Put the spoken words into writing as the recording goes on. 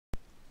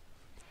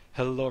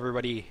Hello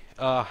everybody.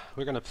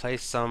 We're gonna play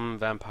some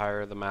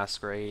Vampire the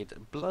Masquerade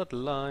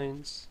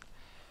Bloodlines.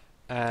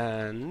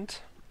 And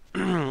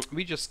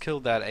we just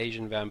killed that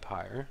Asian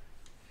vampire.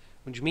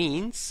 Which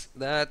means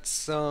that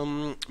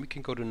we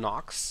can go to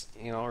Nox,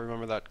 you know,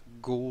 remember that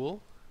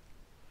ghoul.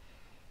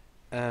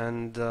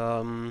 And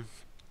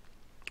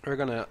we're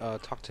gonna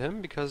talk to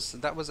him because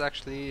that was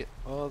actually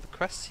the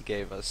quest he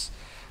gave us.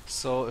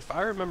 So if I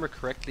remember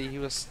correctly, he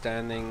was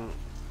standing...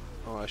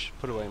 Oh, I should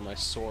put away my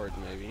sword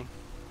maybe.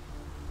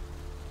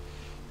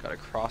 Got a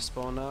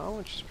crossbow now,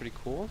 which is pretty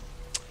cool.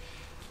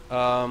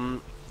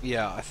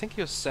 Yeah, I think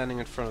he was standing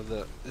in front of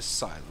the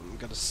asylum.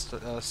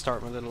 Gotta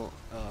start my little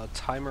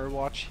timer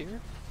watch here.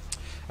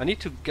 I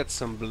need to get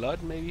some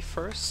blood maybe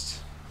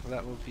first.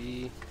 That would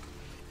be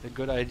a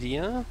good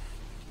idea.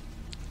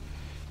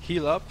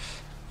 Heal up.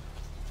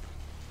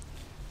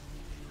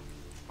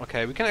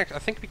 Okay, we can. I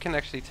think we can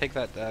actually take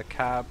that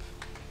cab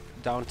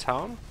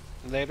downtown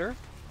later,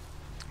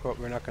 but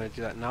we're not going to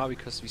do that now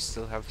because we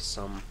still have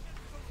some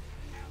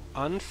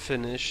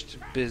unfinished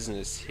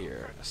business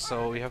here.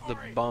 So we have the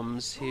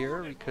bums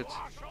here. We could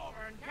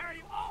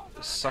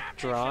suck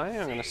dry.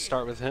 I'm gonna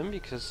start with him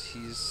because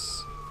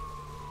he's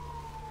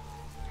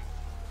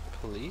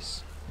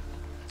police.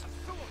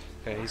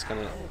 Okay, he's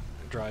gonna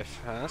drive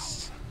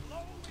fast.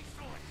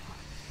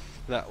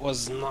 That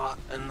was not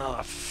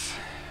enough.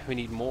 We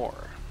need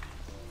more.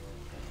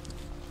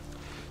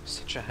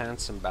 Such a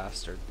handsome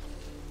bastard.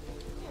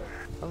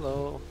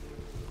 Hello.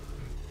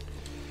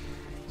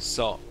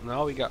 So,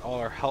 now we got all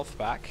our health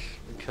back,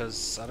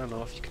 because I don't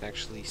know if you can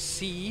actually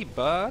see,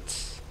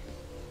 but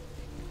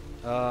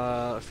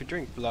if we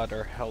drink blood,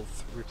 our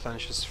health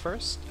replenishes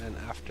first, and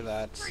after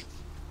that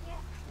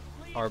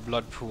our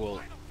blood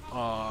pool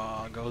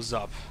goes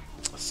up.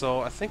 So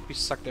I think we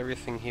sucked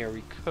everything here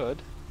we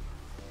could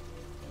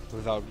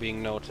without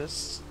being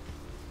noticed.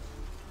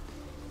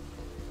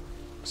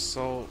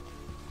 So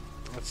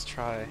let's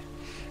try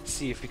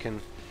see if we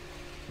can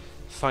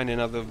find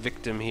another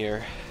victim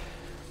here.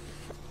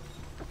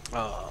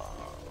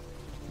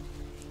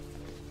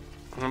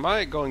 Am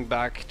I going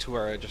back to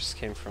where I just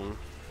came from?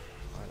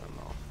 I don't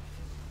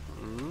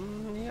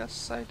know.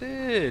 Yes, I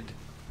did.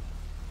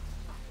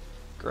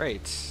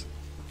 Great.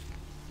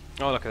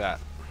 Oh, look at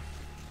that.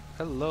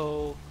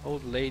 Hello,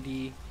 old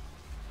lady.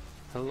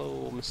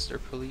 Hello, Mr.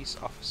 Police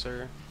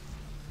Officer.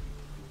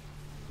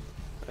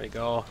 There you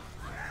go.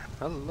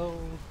 Hello.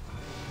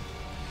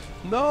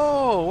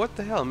 No! What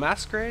the hell?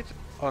 Masquerade?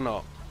 Oh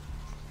no.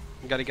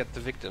 You gotta get the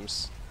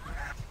victims.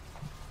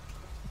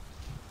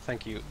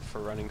 Thank you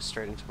for running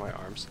straight into my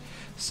arms.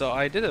 So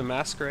I did a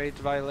Masquerade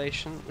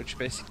violation, which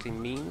basically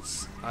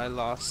means I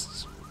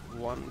lost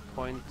 1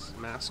 point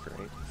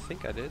Masquerade. I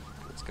think I did.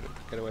 Let's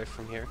get away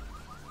from here.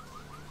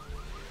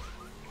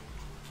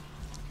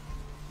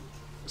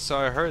 So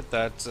I heard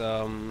that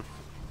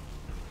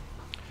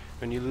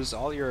when you lose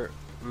all your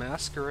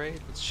Masquerade,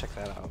 let's check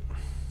that out.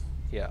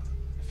 Yeah,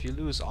 if you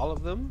lose all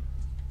of them,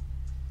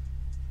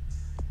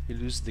 you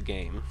lose the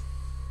game.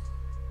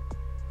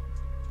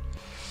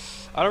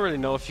 I don't really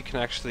know if you can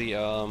actually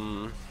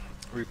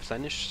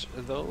replenish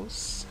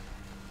those.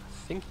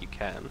 I think you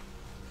can.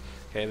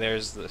 Okay,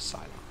 there's the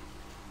asylum.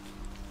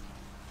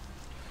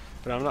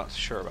 But I'm not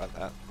sure about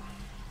that.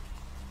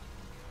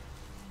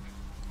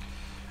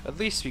 At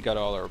least we got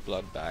all our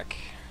blood back.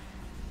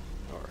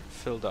 Or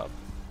filled up.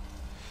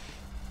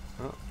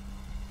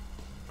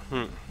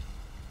 Oh.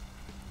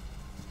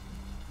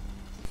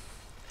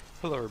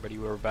 Hello everybody,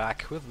 we're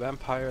back with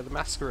Vampire the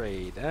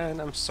Masquerade, and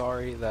I'm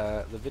sorry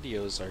that the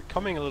videos are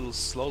coming a little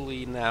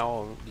slowly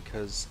now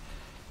because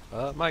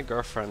my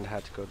girlfriend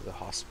had to go to the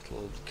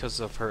hospital because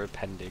of her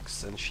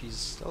appendix, and she's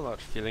still not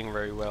feeling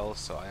very well,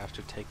 so I have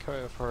to take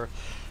care of her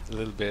a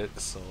little bit,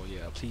 so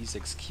yeah, please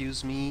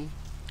excuse me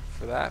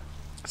for that.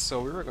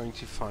 So we were going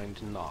to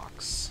find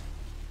Nox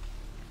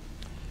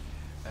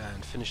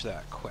and finish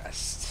that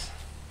quest,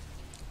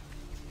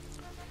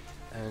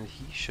 and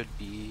he should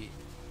be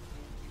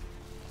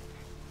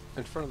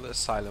in front of the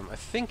asylum. I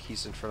think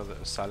he's in front of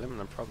the asylum, and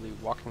I'm probably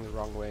walking the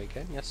wrong way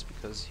again. Yes,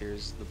 because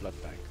here's the blood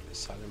bank. The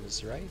asylum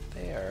is right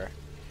there.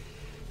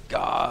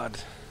 God,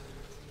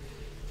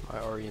 my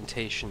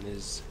orientation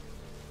is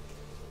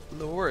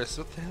the worst.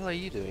 What the hell are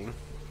you doing?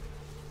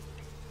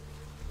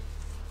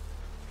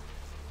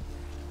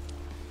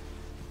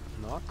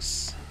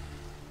 Nox?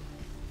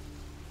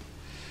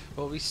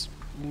 Well, we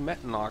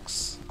met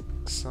Nox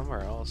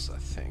somewhere else, I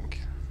think.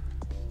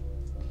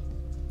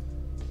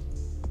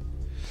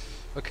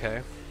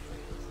 Okay.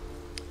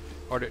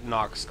 Or did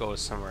Nox go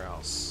somewhere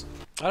else?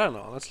 I don't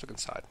know. Let's look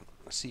inside.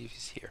 Let's see if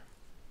he's here.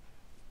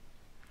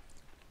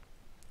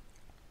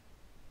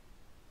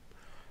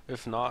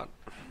 If not,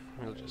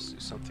 we'll just do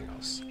something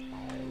else.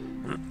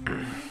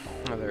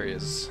 Oh, there he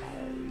is.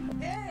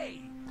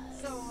 Hey!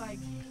 So, like,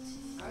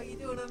 how you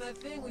doing on that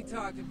thing we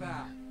talked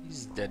about?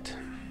 He's dead.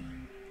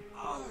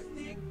 Oh,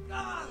 thank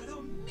God!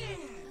 Oh, man!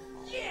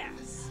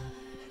 Yes!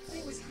 That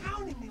thing was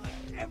hounding me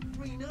like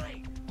every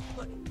night.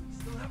 Look,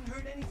 still haven't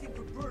heard anything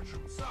from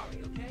Bertram. Sorry,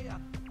 okay?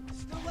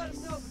 Still let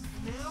him know,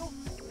 but now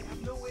I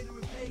have no way to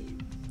repay you.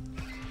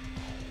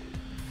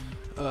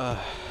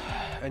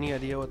 Any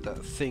idea what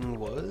that thing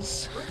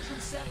was? Bertram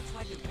said it's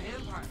like a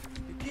vampire.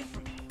 They're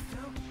different, you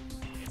know?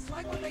 It's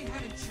like what they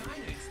have in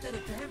China instead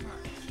of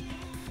vampires.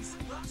 These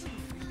lots of them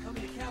have been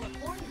coming to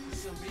California for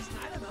some reason,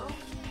 I don't know.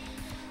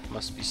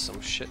 Must be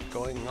some shit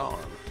going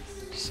on.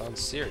 Sounds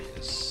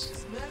serious.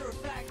 As a matter of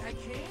fact, I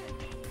can.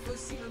 Go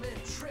see my man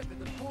Trip at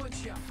the pawn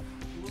shop.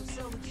 He won't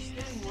sell the just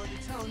anymore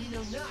to tell him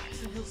no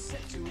knocks, and he'll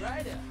set you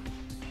right up.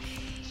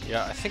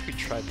 Yeah, I think we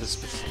tried this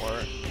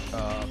before,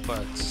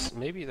 but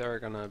maybe there are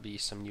gonna be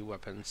some new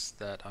weapons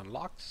that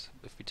unlocked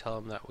if we tell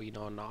them that we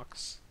know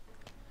Nox.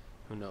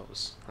 Who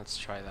knows? Let's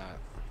try that.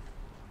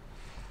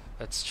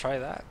 Let's try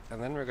that,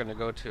 and then we're gonna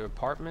go to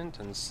apartment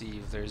and see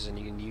if there's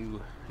any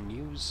new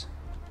news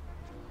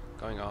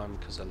going on,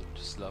 because I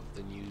just love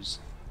the news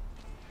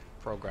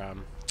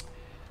program.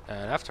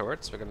 And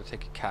afterwards, we're gonna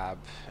take a cab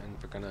and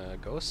we're gonna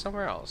go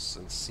somewhere else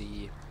and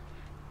see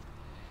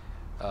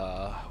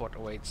what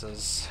awaits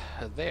us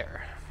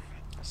there.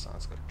 So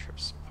let's go to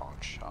Trip's pawn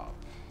shop.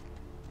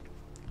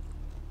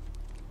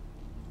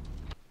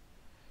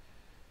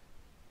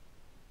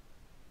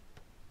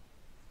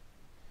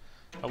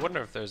 I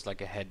wonder if there's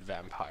like a head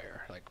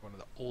vampire, like one of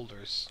the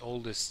oldest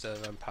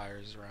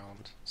vampires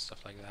around,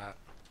 stuff like that.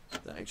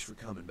 Thanks for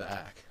coming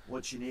back.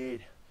 What you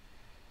need?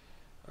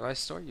 A nice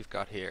store you've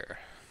got here.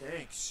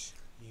 Thanks.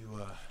 You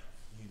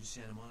to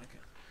Santa Monica?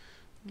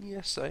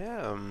 Yes, I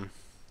am.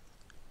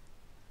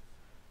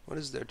 What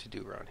is there to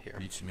do around here?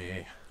 Beats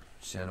me.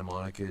 Santa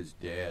Monica is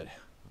dead.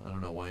 I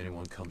don't know why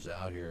anyone comes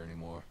out here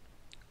anymore.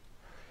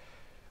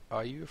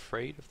 Are you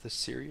afraid of the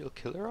serial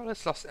killer? Oh,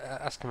 let's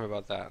ask him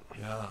about that.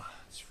 Yeah,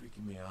 it's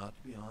freaking me out,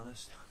 to be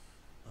honest.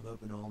 I'm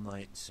open all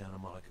night and Santa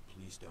Monica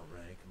police don't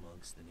rank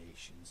amongst the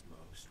nation's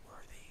most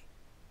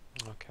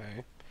worthy.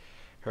 Okay.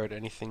 Heard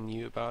anything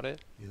new about it?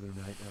 The other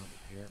night down at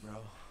the pier,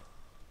 bro,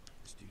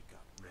 this dude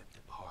got ripped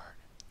apart.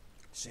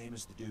 Same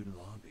as the dude in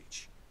Long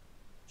Beach.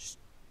 Just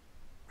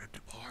ripped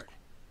apart.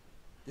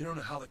 They don't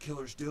know how the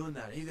killer's doing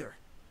that either.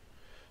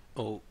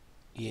 Oh,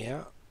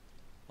 yeah?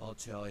 I'll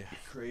tell you,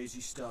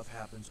 crazy stuff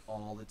happens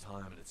all the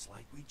time, and it's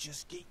like we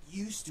just get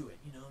used to it,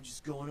 you know,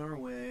 just going our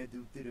way,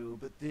 do-do-do.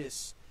 But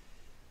this,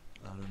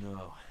 I don't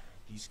know.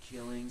 These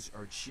killings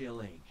are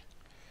chilling.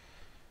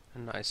 A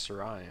nice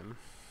rhyme.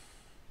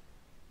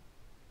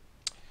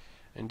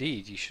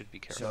 Indeed, you should be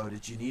careful. So,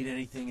 did you need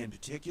anything in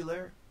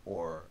particular,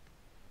 or?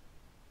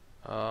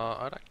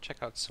 I'd like to check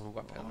out some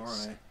weapons. All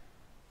right,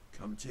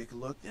 come take a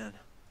look then.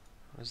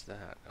 What is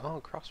that?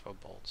 Oh, crossbow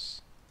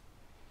bolts.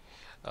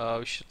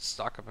 We should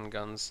stock up on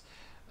guns.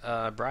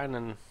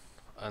 Brian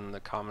in the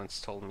comments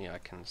told me I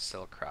can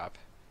sell crap,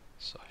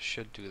 so I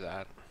should do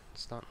that.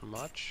 It's not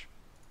much,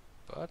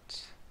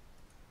 but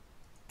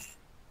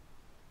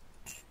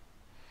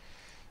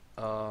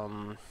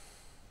the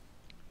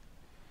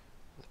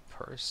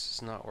purse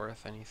is not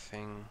worth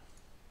anything.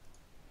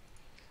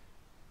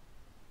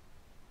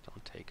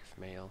 Don't take if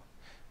mail.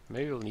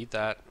 Maybe we'll need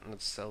that.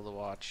 Let's sell the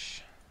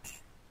watch.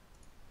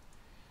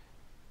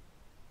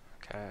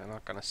 Okay, I'm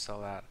not gonna sell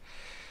that.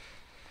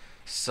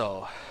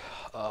 So,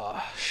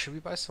 should we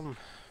buy some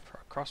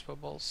crossbow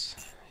bolts?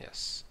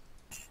 Yes.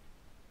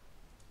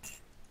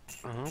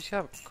 We should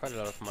have quite a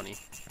lot of money.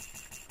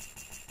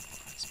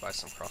 Let's buy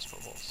some crossbow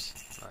bolts.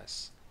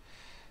 Nice.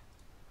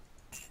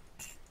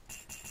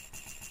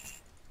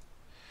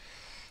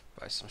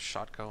 Buy some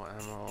shotgun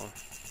ammo.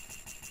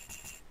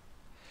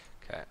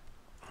 Okay.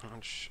 How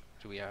much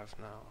do we have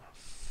now?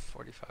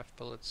 45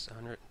 bullets,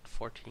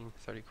 114,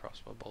 30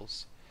 crossbow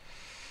bolts.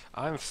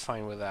 I'm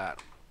fine with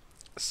that.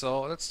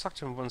 So let's talk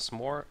to him once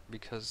more,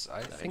 because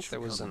I think there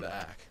was an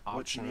option.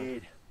 What you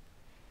need?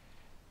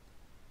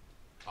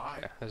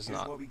 Yeah, there's Here's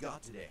not. what we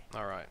got today.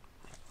 Alright.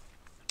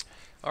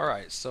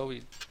 Alright, so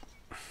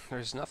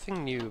there's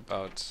nothing new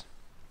about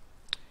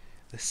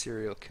the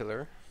serial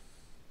killer.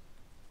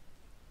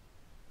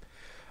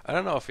 I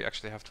don't know if we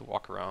actually have to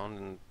walk around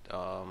and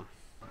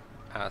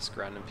ask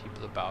random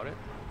people about it.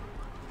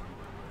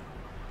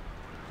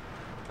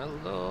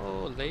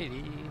 Hello,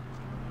 lady.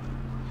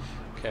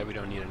 Okay, we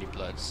don't need any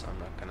blood, so I'm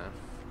not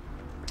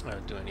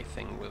gonna do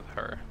anything with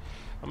her.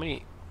 How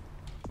many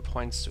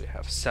points do we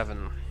have?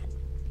 7.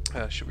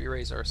 Should we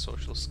raise our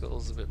social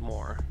skills a bit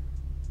more?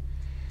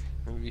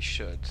 Maybe we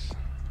should.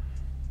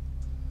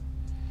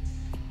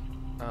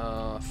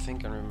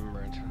 Think and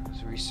remember.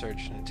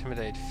 Research and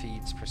intimidate,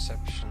 feeds,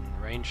 perception,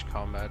 range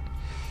combat.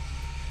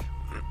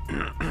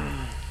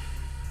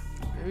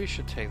 Maybe we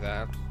should take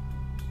that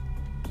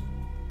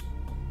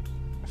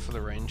for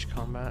the range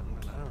combat,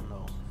 but I don't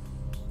know.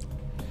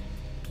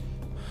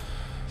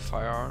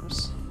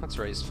 Firearms. Let's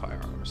raise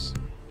firearms.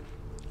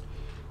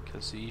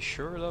 Because we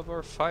sure love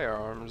our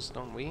firearms,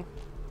 don't we?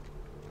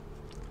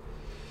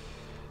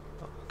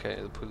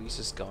 Okay, the police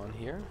is gone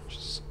here, which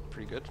is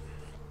pretty good.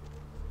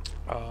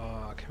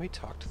 Can we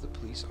talk to the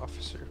police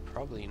officer?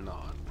 Probably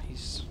not.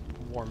 He's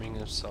warming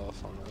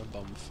himself on a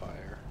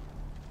bonfire.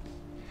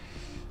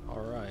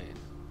 Alright.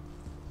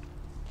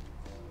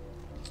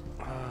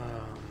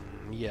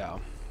 Yeah.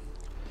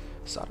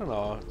 So I don't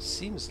know, it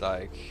seems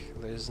like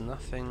there's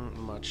nothing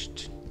much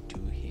to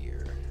do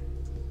here.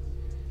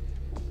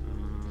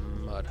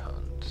 Mud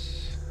Hunt.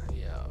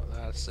 Yeah,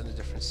 that's in a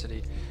different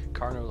city.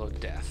 Carnival of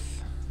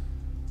Death.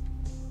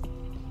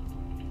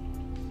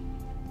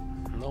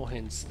 No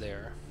hints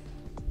there.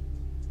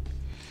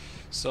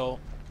 So,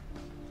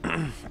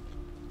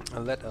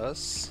 let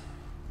us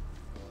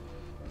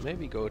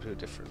maybe go to a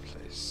different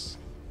place.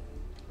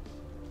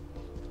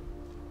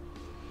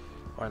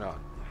 Why not?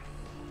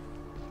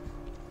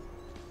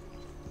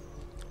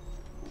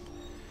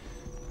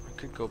 I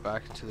could go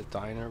back to the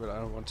diner, but I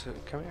don't want to.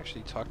 Can we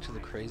actually talk to the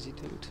crazy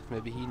dude?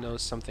 Maybe he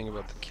knows something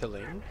about the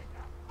killing.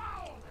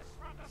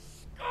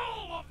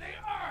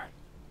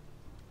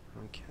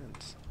 We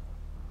can't.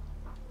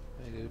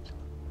 Hey dude.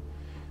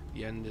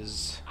 The end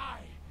is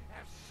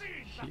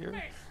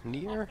here?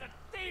 Near?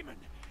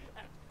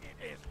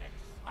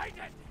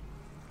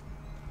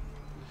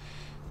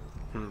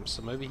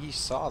 So maybe he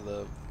saw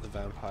the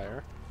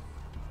vampire.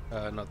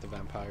 Not the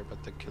vampire,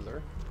 but the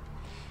killer.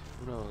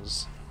 Who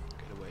knows?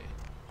 Get away.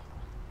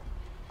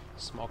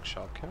 Smoke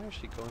shop. Can I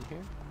actually go in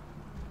here?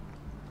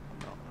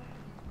 No.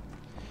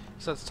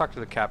 So let's talk to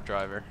the cab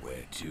driver.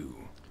 Where to?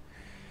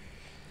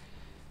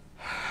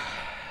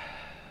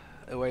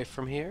 Away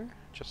from here?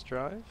 Just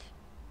drive?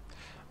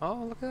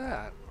 Oh, look at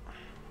that.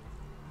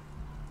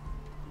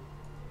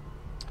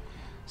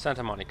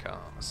 Santa Monica.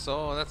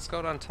 So let's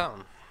go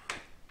downtown.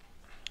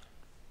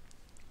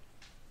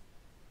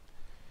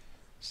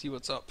 See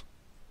what's up.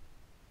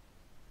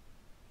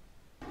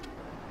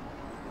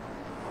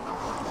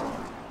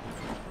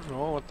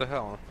 Oh, what the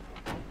hell?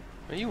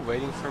 Are you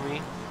waiting for me?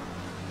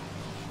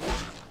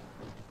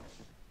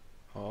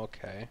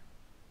 Okay.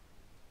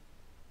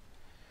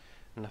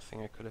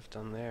 Nothing I could have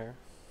done there.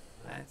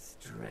 Let's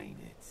drain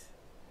it.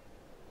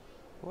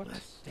 What?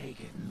 Let's take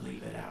it and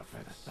leave it out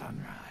for the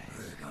sunrise.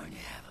 We're going to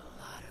have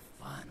a lot of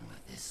fun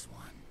with this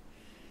one.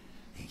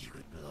 Think you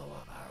could blow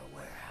up our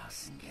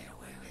warehouse and get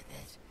away with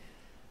it?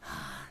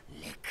 Ah,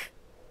 lick.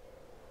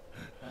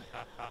 Let's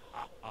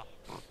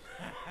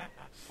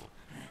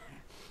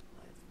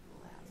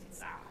pull out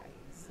its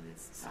eyes and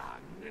its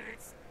tongue and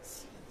its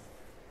teeth.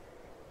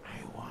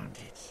 I want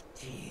its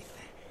teeth.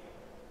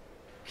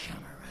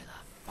 Camera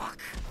the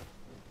fuck.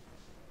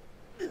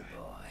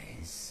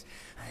 Boys,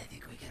 I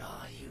think we could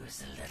all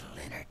use a little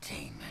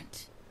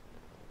entertainment.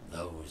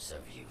 Those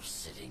of you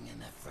sitting in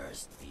the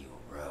first few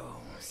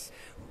rows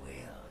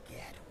will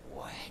get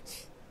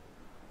wet.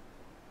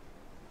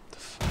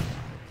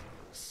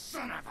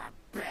 Son of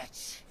a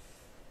bitch!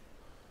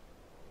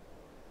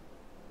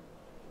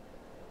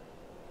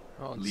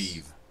 Oh, it's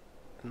Leave.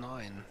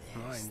 Nines.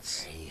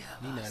 Three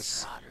of Nines.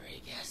 us,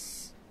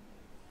 Rodriguez.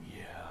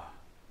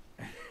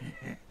 Yeah.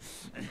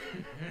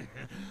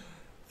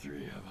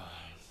 3 of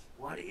us.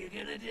 What are you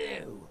gonna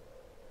do?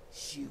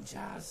 Shoot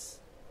us?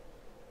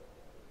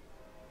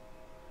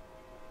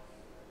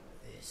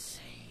 This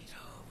ain't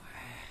over.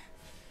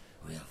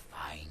 We'll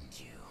find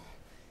you.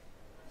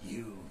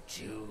 You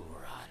too,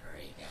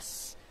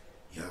 Rodriguez.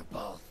 You're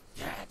both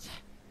dead.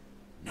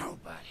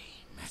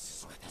 Nobody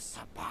messes with a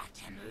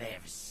Sabbat and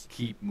lives.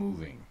 Keep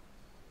moving.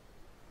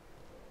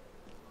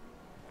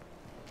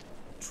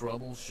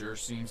 Trouble sure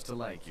seems to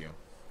like you.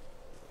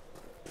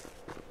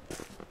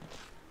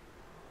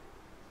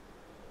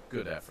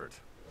 Good effort.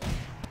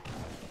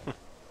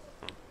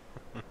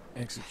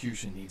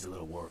 Execution needs a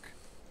little work.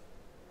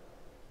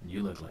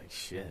 You look like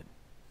shit.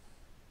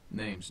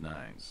 Name's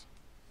Nines.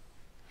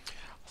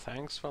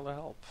 Thanks for the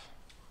help.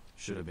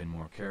 Should have been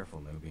more careful,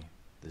 newbie.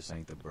 This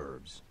ain't the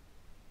burbs.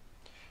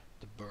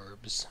 The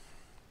burbs.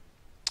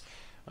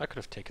 I could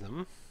have taken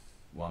them.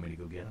 Want me to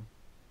go get them?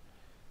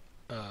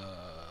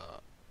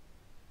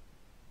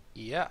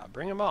 Yeah,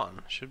 bring them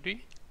on. Should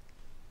we?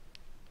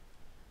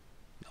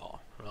 No,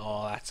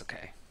 that's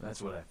okay.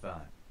 That's what I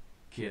thought.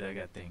 Kid, I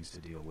got things to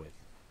deal with.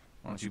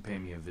 Why don't you pay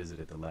me a visit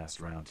at the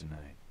last round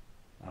tonight?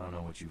 I don't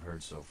know what you've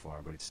heard so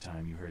far, but it's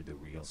time you heard the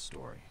real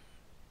story.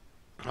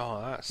 Oh,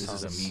 that This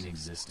sounds... is a mean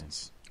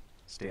existence.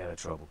 Stay out of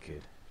trouble,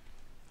 kid.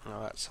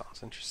 Oh, that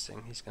sounds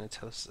interesting. He's going to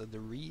tell us the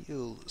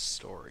real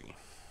story.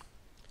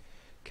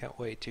 Can't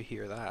wait to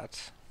hear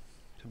that,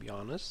 to be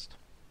honest.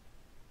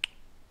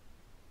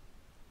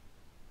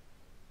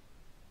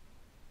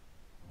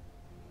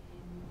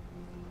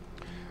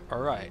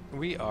 Alright,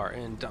 we are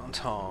in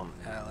downtown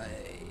LA.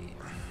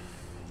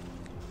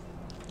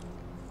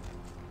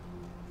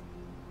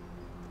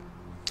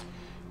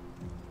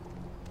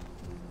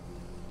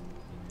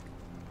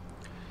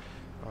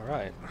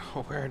 Alright,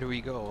 where do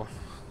we go?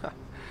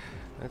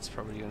 That's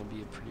probably going to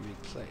be a pretty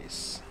big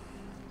place.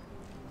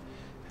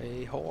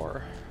 Hey,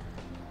 whore.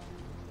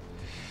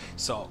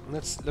 So,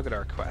 let's look at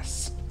our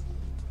quests.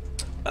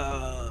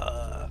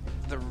 The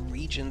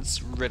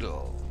Regent's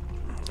Riddle.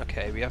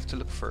 Okay, we have to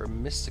look for a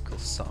mystical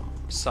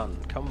sun.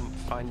 Come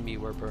find me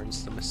where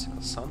burns the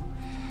mystical sun.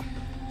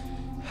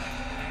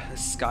 The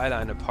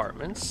Skyline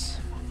Apartments.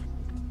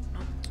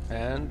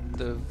 And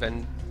the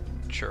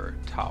Venture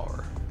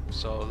Tower.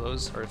 So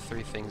those are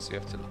 3 things you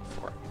have to look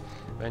for.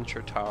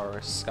 Venture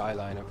Tower,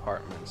 Skyline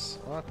Apartments.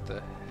 What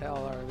the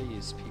hell are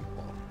these people?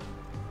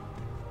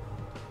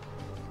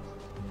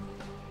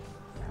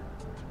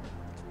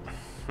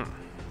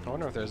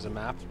 wonder if there's a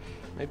map.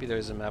 Maybe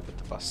there's a map at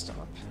the bus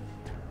stop.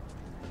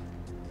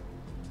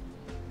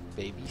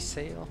 Baby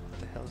sale? What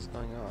the hell is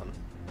going on?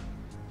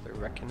 The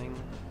Reckoning?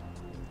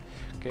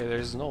 Okay,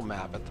 there's no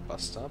map at the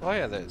bus stop. Oh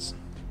yeah, there's.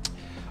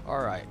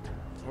 Alright,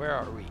 where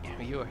are we?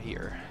 You are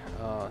here.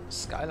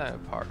 Skyline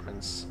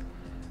Apartments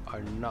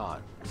are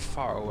not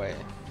far away,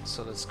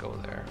 so let's go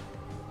there.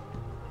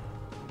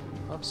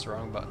 Oops,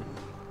 wrong button.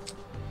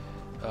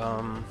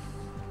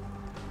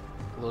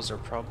 Those are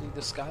probably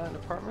the Skyline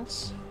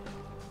Apartments.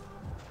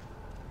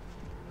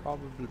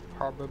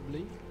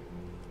 Probably.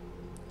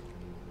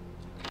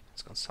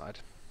 Let's go inside.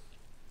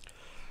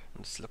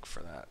 Let's look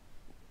for that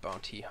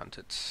bounty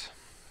hunted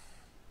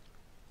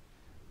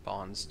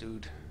bonds,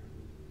 dude.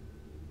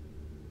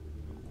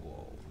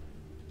 Whoa.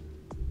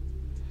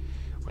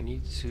 We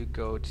need to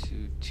go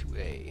to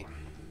 2A.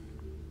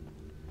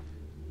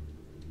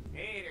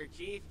 Hey there,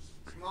 Chief.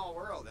 Small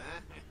world,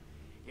 huh?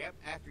 Yep,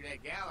 after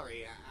that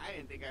gallery, I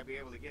didn't think I'd be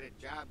able to get a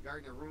job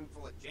guarding a room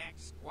full of jack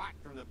squat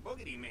from the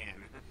Boogity Man.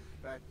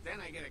 But then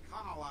I get a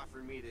call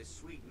offering me this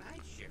sweet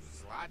night shift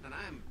slot, and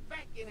I'm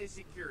back in the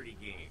security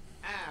game.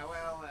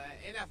 Well,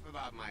 enough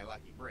about my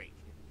lucky break.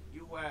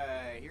 You,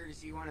 here to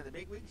see one of the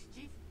bigwigs,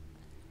 Chief?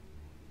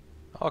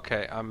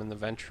 Okay, I'm in the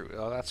Venture.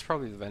 Oh, that's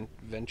probably the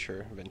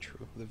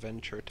the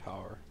Venture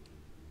Tower.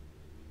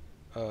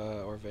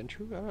 Or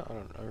Venture? I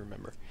don't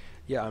remember.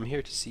 Yeah, I'm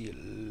here to see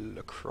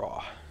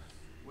LaCroix.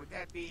 Would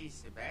that be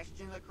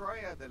Sebastian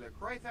LaCroix of the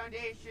LaCroix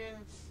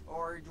Foundation,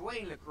 or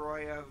Dwayne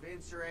LaCroix of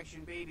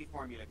Insurrection Baby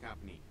Formula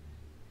Company?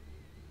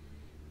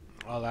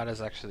 Oh, that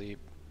is actually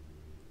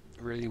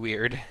really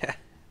weird.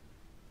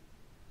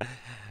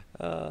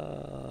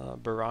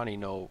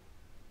 Barani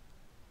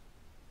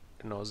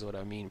knows what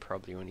I mean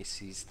probably when he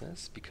sees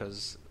this,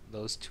 because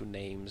those two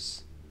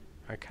names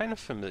are kind of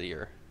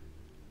familiar.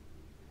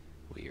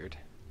 Weird.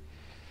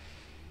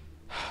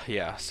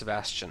 Yeah,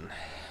 Sebastian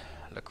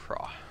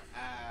LaCroix.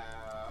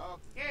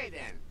 Okay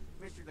then,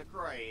 Mr.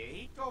 LaCroix,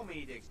 he told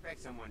me to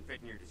expect someone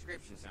fitting your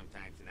description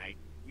sometime tonight.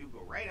 You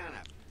go right on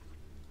up.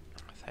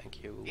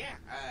 Thank you. Yeah,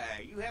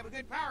 you have a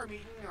good power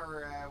meeting,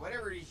 or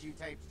whatever it is you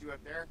types do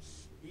up there.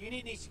 You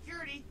need any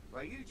security?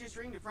 Well, you just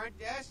ring the front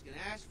desk and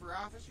ask for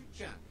Officer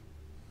Chunk.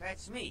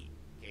 That's me,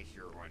 in case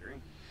you were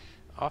wondering.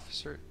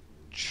 Officer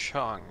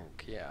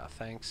Chunk. Yeah,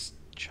 thanks,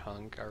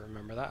 Chunk. I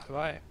remember that.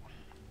 Bye.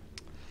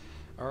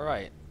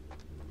 Alright.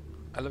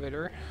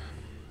 Elevator.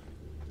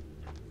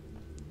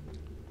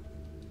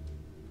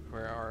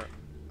 Where are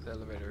the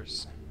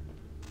elevators?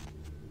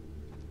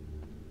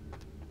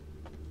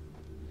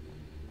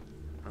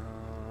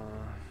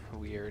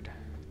 Weird.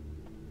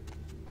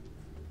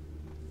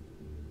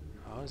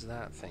 How is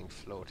that thing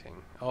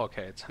floating? Oh,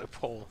 okay, it's on a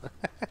pole.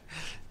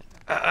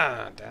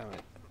 Damn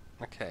it.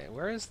 Okay,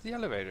 where is the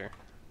elevator?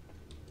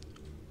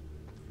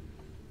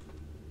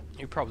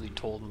 You probably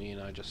told me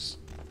and I just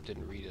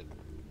didn't read it.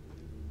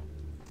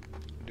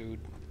 Dude.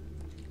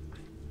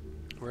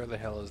 Where the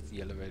hell is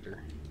the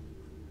elevator?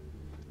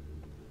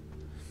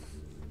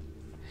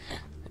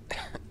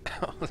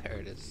 Oh, there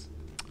it is.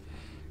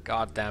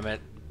 God damn it.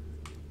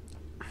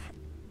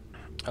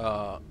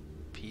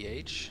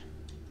 PH?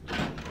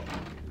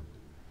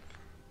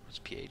 What's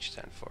PH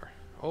stand for?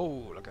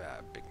 Oh, look at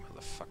that big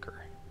motherfucker.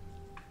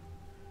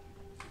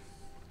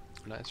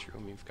 Nice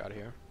room you've got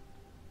here.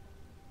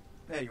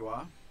 There you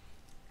are.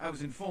 I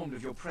was informed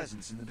of your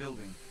presence in the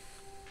building.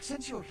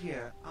 Since you're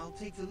here, I'll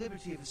take the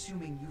liberty of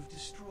assuming you've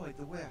destroyed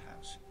the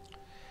warehouse.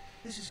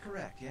 This is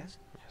correct, yes?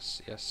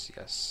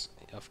 Yes.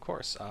 Of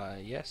course.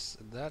 Yes,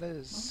 that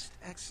is. Most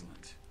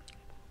excellent.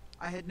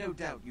 I had no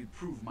doubt you'd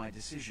prove my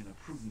decision a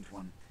prudent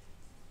one.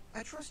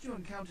 I trust you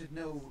encountered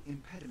no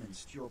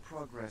impediments to your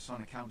progress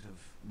on account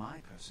of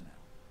my personnel.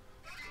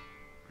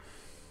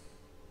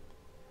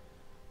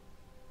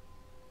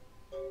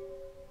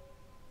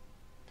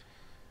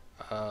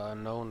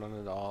 No, none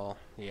at all.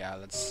 Yeah,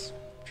 let's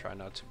try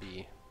not to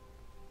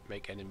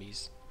make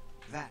enemies.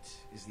 That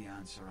is the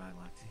answer I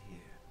like to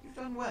hear. You've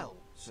done well,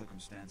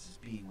 circumstances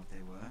being what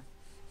they were.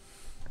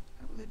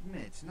 I will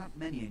admit, not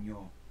many in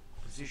your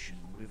position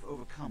would have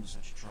overcome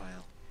such a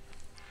trial.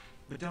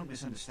 But don't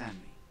misunderstand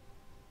me.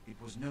 It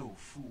was no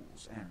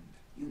fool's errand.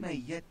 You may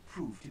yet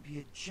prove to be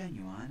a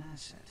genuine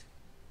asset.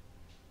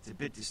 It's a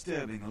bit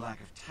disturbing the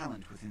lack of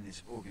talent within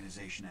this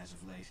organization as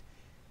of late.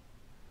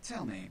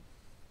 Tell me,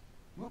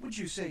 what would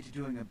you say to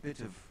doing a bit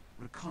of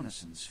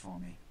reconnaissance for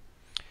me?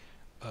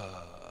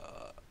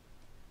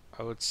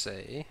 I would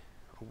say,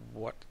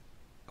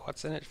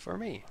 what's in it for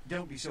me?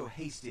 Don't be so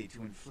hasty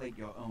to inflate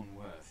your own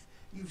worth.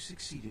 You've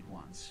succeeded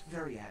once,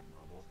 very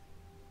admirable.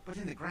 But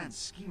in the grand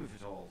scheme of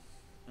it all,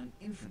 an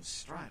infant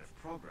stride of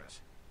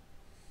progress.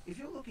 If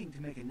you're looking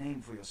to make a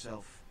name for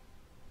yourself,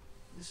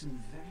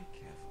 listen very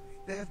carefully.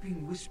 There have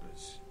been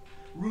whispers,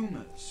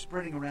 rumors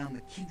spreading around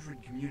the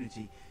kindred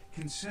community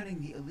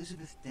concerning the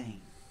Elizabeth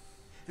Dane,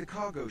 the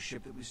cargo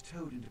ship that was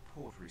towed into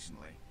port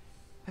recently.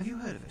 Have you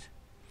heard of it?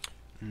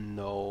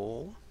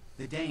 No.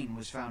 The Dane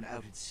was found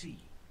out at sea.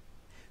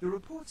 The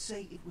reports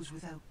say it was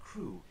without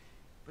crew,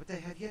 but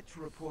they have yet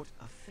to report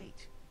a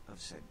fate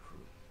of said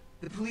crew.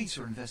 The police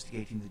are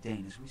investigating the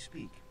Dane as we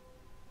speak.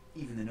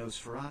 Even the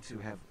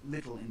Nosferatu have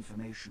little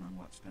information on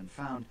what's been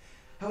found.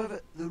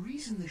 However, the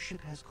reason the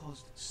ship has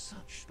caused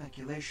such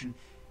speculation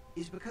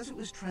is because it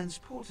was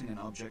transporting an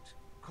object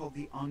called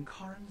the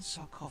Ankaran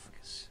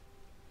sarcophagus.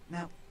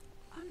 Now,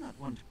 I'm not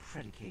one to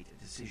predicate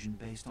a decision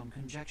based on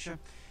conjecture,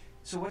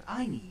 so what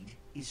I need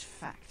is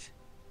fact.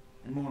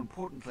 And more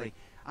importantly,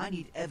 I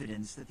need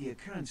evidence that the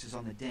occurrences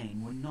on the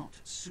Dane were not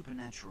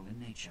supernatural in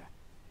nature,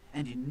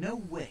 and in no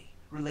way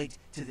relate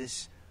to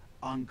this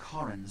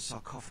Ankaran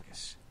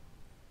sarcophagus.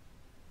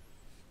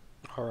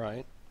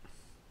 Alright.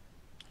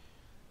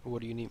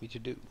 What do you need me to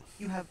do?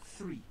 You have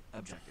 3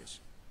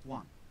 objectives.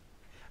 1.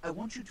 I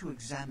want you to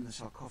examine the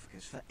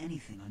sarcophagus for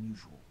anything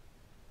unusual.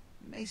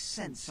 You may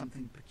sense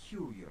something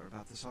peculiar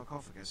about the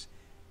sarcophagus.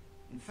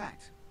 In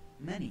fact,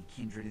 many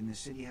kindred in the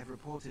city have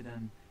reported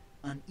an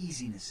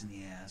uneasiness in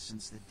the air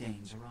since the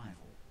Dane's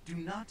arrival. Do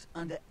not,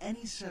 under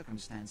any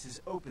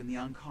circumstances, open the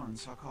Ankaran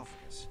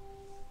sarcophagus.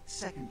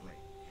 Secondly,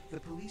 the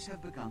police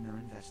have begun their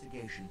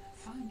investigation.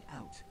 Find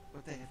out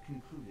what they have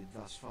concluded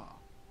thus far.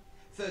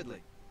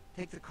 Thirdly,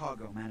 take the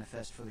cargo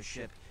manifest for the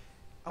ship.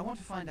 I want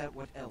to find out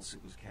what else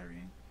it was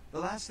carrying. The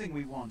last thing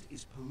we want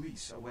is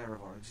police aware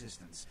of our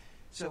existence,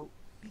 so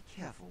be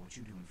careful what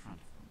you do in front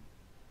of them.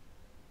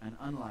 And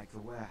unlike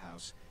the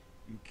warehouse,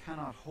 you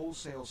cannot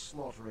wholesale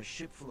slaughter a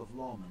ship full of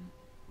lawmen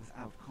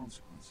without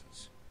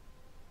consequences.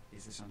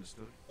 Is this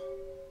understood?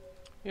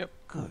 Yep.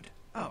 Good.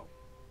 Oh,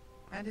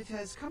 and it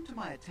has come to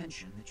my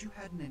attention that you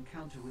had an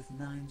encounter with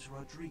Nines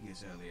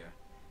Rodriguez earlier.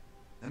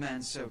 The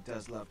man so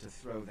does love to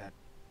throw that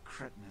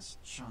cretinous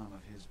charm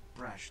of his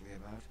brashly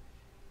about.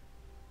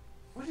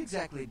 What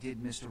exactly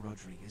did Mr.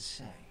 Rodriguez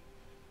say?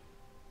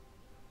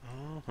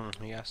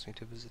 He asked me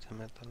to visit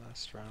him at the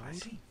last round. I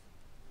see.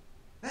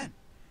 Then,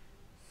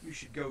 you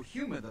should go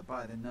humor the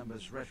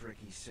by-the-numbers rhetoric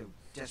he's so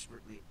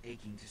desperately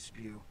aching to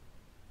spew.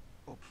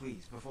 Or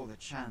please, before the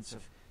chance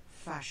of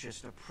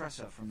fascist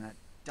oppressor from that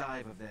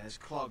dive of theirs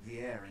clog the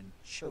air and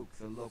choke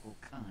the local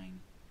kine.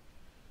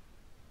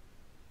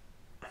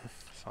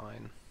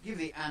 Fine. Give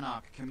the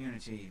Anarch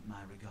community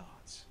my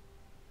regards.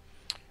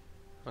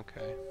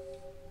 Okay.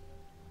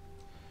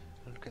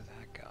 Look at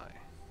that guy.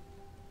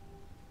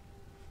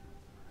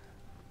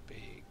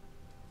 Big.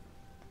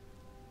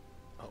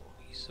 Oh,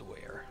 he's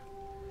aware.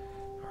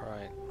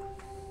 Alright.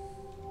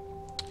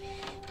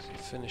 So we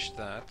finished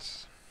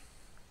that.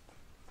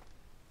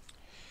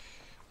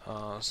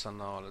 So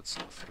now let's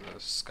look for the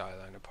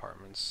Skyline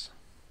Apartments.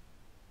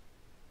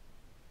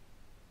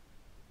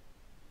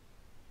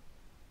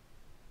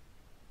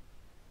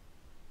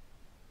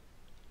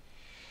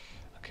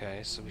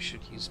 Okay, so we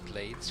should use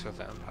blades for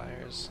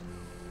vampires.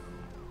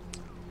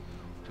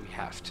 Do we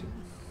have to?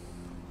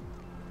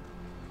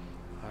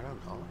 I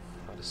don't know.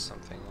 That is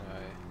something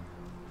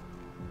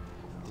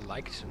I'd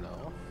like to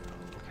know.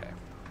 Okay.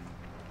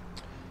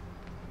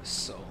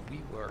 So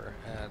we were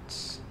at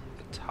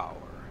the tower.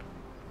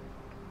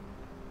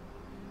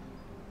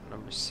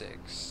 Number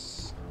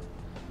 6.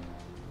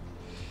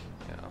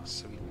 Yeah,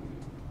 so we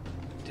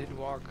did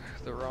walk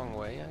the wrong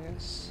way, I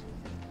guess.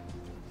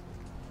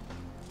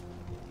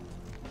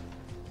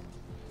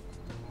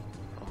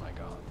 Oh my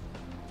god.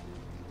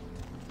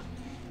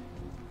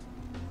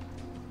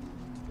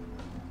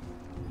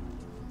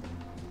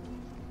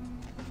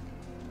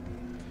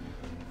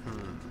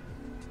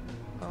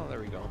 Oh, there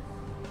we go.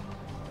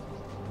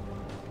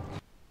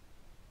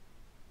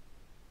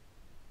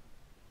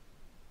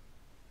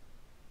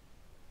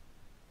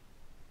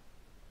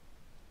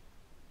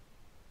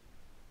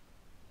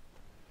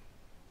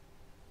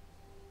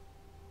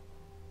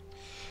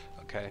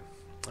 Okay,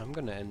 I'm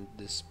gonna end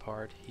this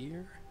part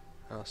here.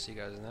 I'll see you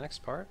guys in the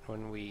next part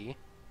when we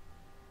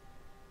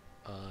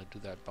do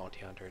that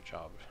bounty hunter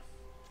job.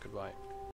 Goodbye.